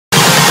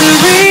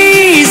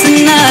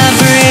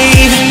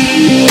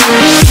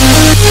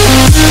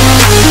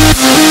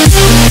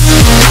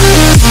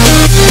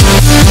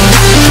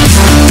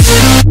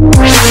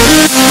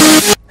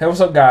Hey, what's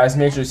up guys,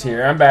 Nature's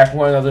here. I'm back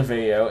with another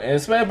video, and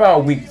it's been about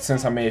a week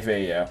since I made a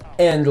video.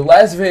 And the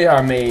last video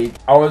I made,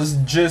 I was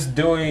just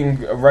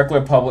doing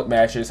regular public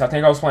matches. I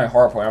think I was playing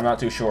hardpoint, I'm not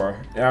too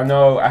sure. And I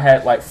know I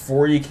had like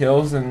 40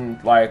 kills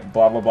and like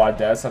blah blah blah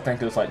deaths. I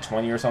think it was like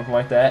 20 or something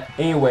like that.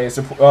 Anyways,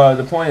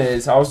 the point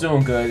is, I was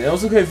doing good. It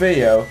was a good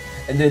video,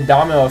 and then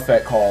Domino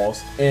Effect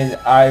calls, and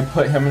I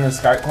put him in the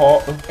Skype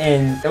call,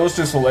 and it was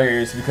just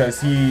hilarious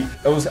because it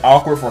was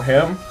awkward for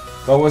him,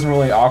 but it wasn't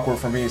really awkward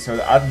for me,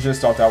 so I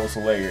just thought that was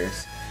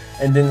hilarious.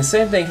 And then the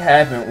same thing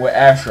happened with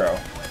Astro.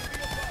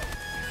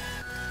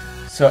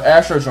 So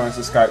Astro joins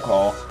the Skype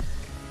call,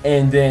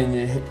 and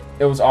then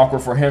it was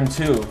awkward for him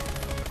too.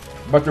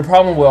 But the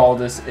problem with all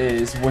this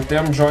is, with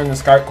them joining the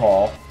Skype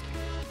call,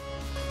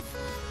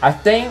 I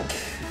think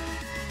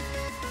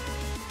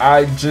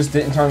I just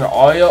didn't turn the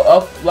audio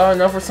up loud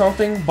enough or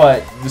something,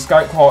 but the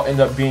Skype call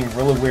ended up being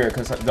really weird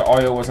because the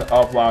audio wasn't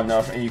up loud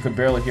enough and you could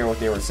barely hear what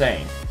they were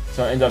saying.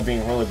 So it ended up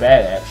being really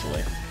bad,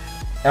 actually.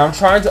 And I'm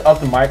trying to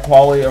up the mic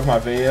quality of my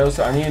videos,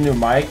 so I need a new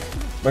mic.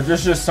 But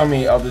there's just so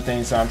many other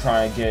things that I'm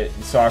trying to get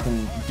so I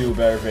can do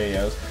better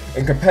videos.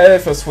 In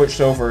competitive, I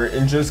switched over,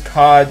 and just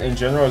COD in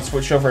general, I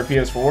switched over to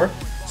PS4.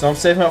 So I'm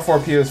saving up for a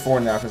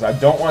PS4 now, because I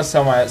don't want to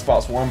sell my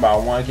Xbox One, but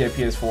I want to get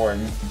a PS4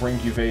 and bring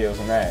you videos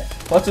on that.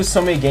 Plus, there's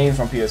so many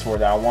games on PS4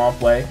 that I want to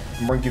play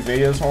and bring you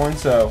videos on,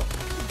 so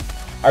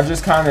I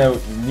just kind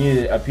of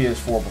needed a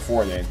PS4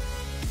 before then.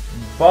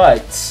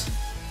 But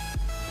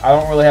I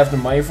don't really have the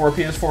money for a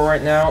PS4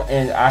 right now,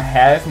 and I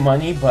have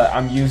money, but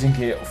I'm using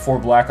it for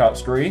Black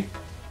Ops 3.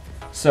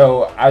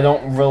 So I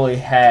don't really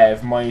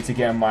have money to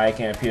get a mic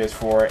and a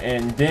PS4,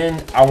 and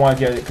then I want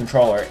to get a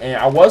controller. And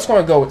I was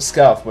going to go with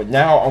Scuff, but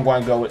now I'm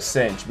going to go with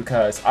Cinch,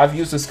 because I've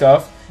used the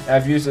Scuff, and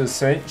I've used the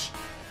Cinch.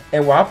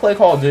 And when I play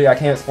Call of Duty, I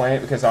can't explain it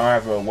because I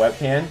don't have a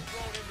webcam.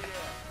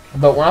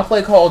 But when I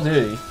play Call of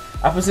Duty,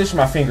 I position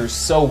my fingers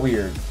so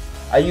weird.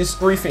 I use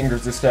 3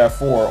 fingers instead of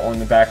 4 on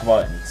the back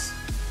buttons.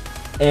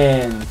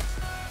 And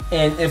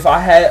if I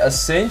had a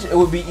Cinch, it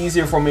would be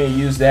easier for me to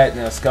use that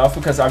than a Scuff,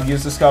 because I've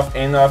used the Scuff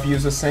and I've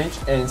used a Cinch,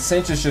 and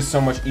Cinch is just so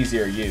much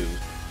easier to use.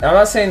 And I'm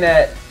not saying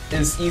that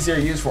it's easier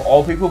to use for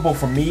all people, but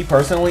for me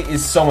personally,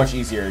 it's so much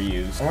easier to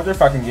use. I wonder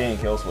if I can get any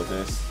kills with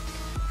this.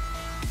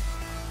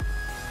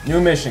 New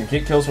mission,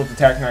 get kills with the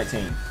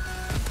TAC-19.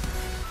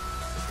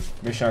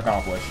 Mission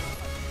accomplished.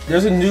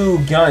 There's a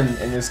new gun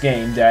in this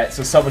game that's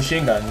a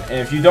submachine gun, and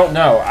if you don't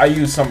know, I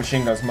use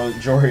submachine guns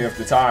majority of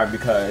the time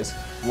because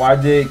when I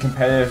did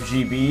competitive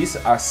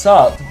GBs, I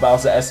sucked, but I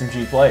was an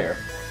SMG player.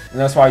 And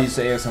that's why I used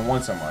the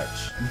ASM-1 so much.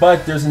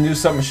 But there's a new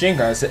submachine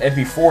gun, it's the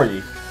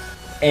MP40.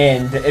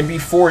 And the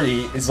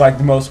MP40 is like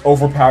the most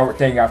overpowered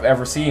thing I've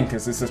ever seen,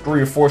 because it's a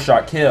 3 or 4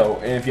 shot kill,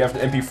 and if you have the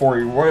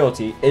MP40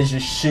 royalty, it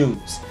just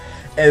shoots.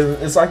 And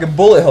it's like a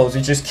bullet hose,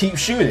 it just keeps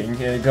shooting,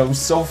 and it goes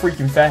so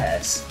freaking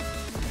fast.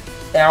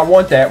 And I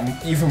want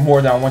that even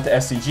more than I want the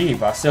SCG,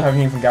 but I still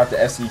haven't even got the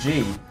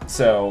SCG,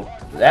 so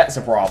that's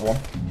a problem.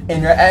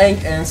 And they're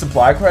adding in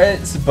supply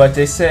credits, but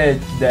they said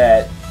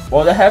that,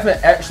 well, they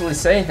haven't actually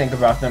said anything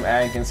about them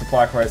adding in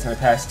supply credits in the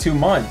past 2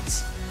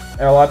 months.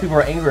 And a lot of people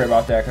are angry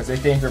about that because they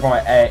think they're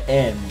going to add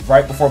in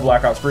right before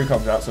Black Ops 3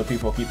 comes out so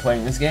people keep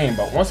playing this game.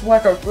 But once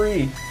Black Ops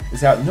 3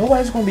 is out,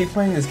 nobody's going to be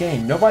playing this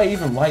game. Nobody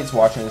even likes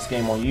watching this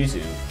game on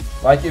YouTube.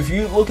 Like, if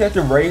you look at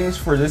the ratings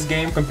for this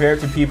game compared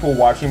to people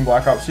watching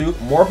Black Ops 2,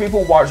 more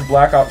people watch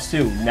Black Ops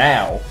 2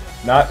 now,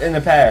 not in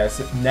the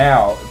past,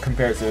 now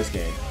compared to this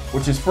game.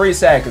 Which is pretty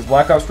sad because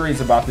Black Ops 2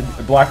 is about to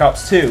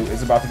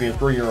be a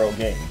 3-year-old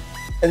game.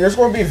 And there's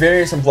going to be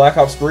variants in Black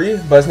Ops 3,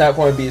 but it's not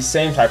going to be the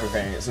same type of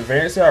variants. The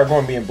variants that are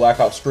going to be in Black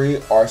Ops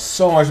 3 are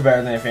so much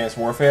better than Advanced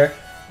Warfare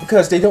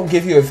because they don't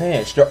give you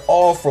advantage. They're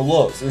all for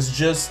looks. It's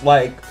just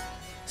like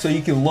so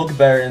you can look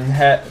better and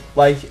have,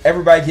 like,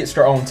 everybody gets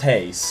their own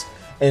taste.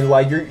 And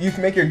like you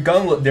can make your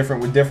gun look different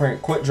with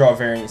different quick draw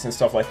variants and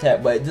stuff like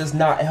that, but it does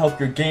not help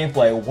your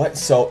gameplay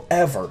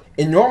whatsoever.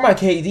 Ignore my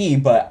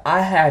KD, but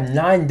I had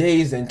 9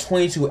 days and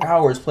 22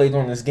 hours played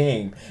on this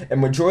game, and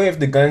majority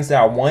of the guns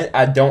that I want,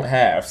 I don't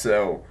have.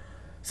 So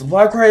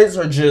supply credits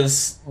are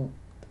just,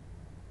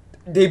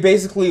 they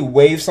basically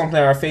wave something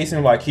in our face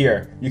and like,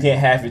 here, you can't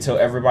have it till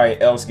everybody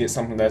else gets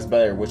something that's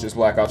better, which is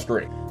Black Ops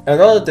 3.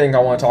 Another thing I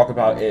want to talk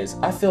about is,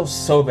 I feel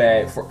so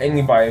bad for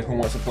anybody who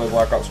wants to play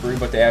Black Ops 3,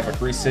 but they have a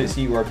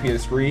 360 or a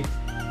PS3,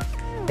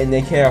 and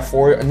they can't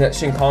afford a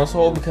next-gen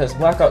console, because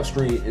Black Ops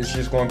 3 is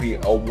just going to be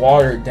a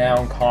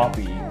watered-down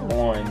copy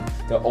on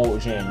the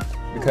old gen.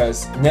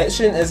 Because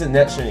next-gen isn't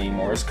next-gen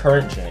anymore, it's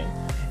current-gen.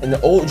 And the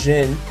old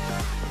gen,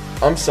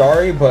 I'm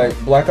sorry, but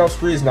Black Ops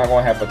 3 is not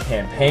going to have a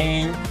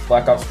campaign.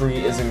 Black Ops 3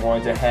 isn't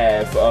going to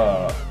have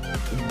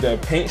the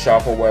paint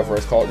shop or whatever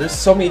it's called. There's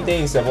so many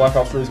things that Black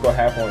Ops 3 is going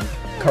to have on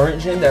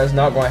current gen that is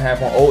not going to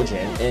have on old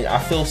gen, and I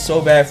feel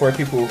so bad for the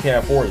people who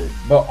can't afford it.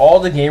 But all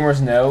the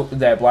gamers know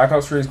that Black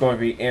Ops 3 is going to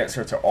be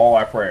answer to all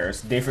our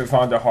prayers. David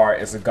Von der Hart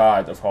is the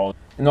god of Call.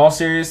 In all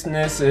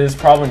seriousness, it is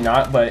probably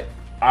not, but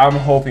I'm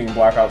hoping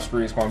Black Ops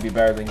 3 is going to be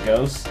better than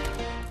Ghost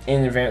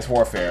in Advanced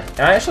Warfare. And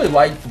I actually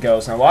like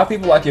Ghost, and a lot of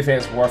people like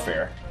Advanced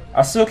Warfare.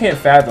 I still can't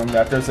fathom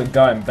that there's a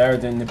gun better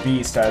than the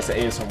Beast that has the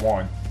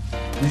ASM1.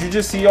 Did you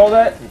just see all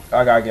that?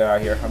 I gotta get out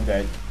of here, I'm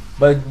dead.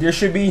 But there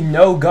should be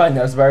no gun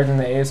that's better than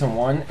the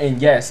ASM1,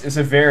 and yes, it's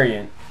a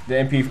variant, the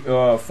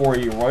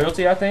MP40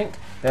 Royalty, I think,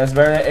 that's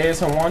better than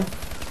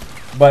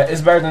ASM1, but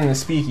it's better than the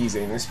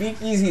Speakeasy, and the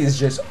Speakeasy is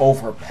just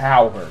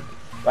overpowered.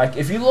 Like,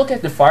 if you look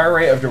at the fire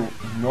rate of the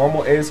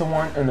normal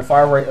ASM1 and the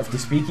fire rate of the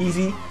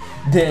Speakeasy,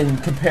 then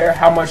compare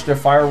how much the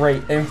fire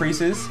rate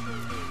increases,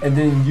 and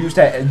then use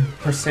that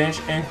percentage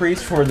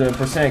increase for the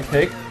percent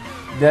kick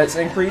that's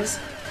increased,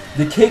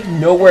 the kick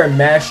nowhere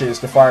matches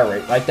the fire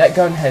rate. Like, that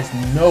gun has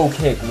no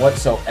kick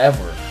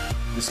whatsoever.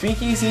 The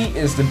Speakeasy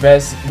is the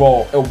best,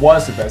 well, it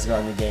was the best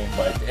gun in the game,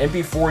 but the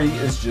MP40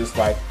 is just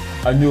like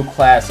a new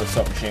class of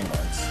submachine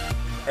guns.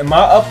 And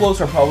my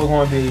uploads are probably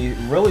going to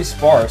be really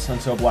sparse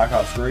until Black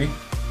Ops 3,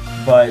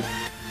 but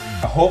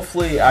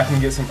hopefully I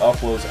can get some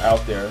uploads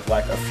out there,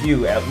 like a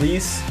few, at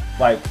least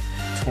like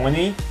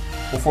 20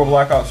 before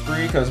Black Ops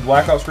 3, because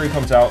Black Ops 3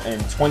 comes out in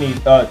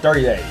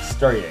 30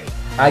 days.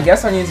 I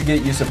guess I need to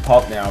get used to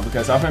pub now,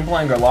 because I've been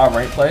playing a lot of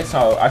rank play,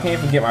 so I can't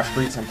even get my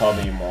streaks in pub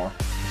anymore.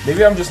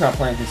 Maybe I'm just not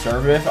playing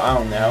conservative, I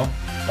don't know.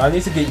 But I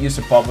need to get used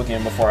to pub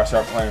again before I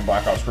start playing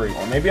Black Ops 3,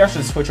 or maybe I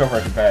should switch over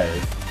to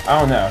competitive. I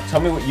don't know, tell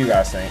me what you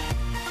guys think.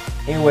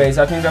 Anyways,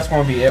 I think that's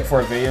going to be it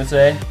for a video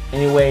today.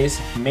 Anyways,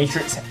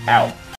 Matrix out.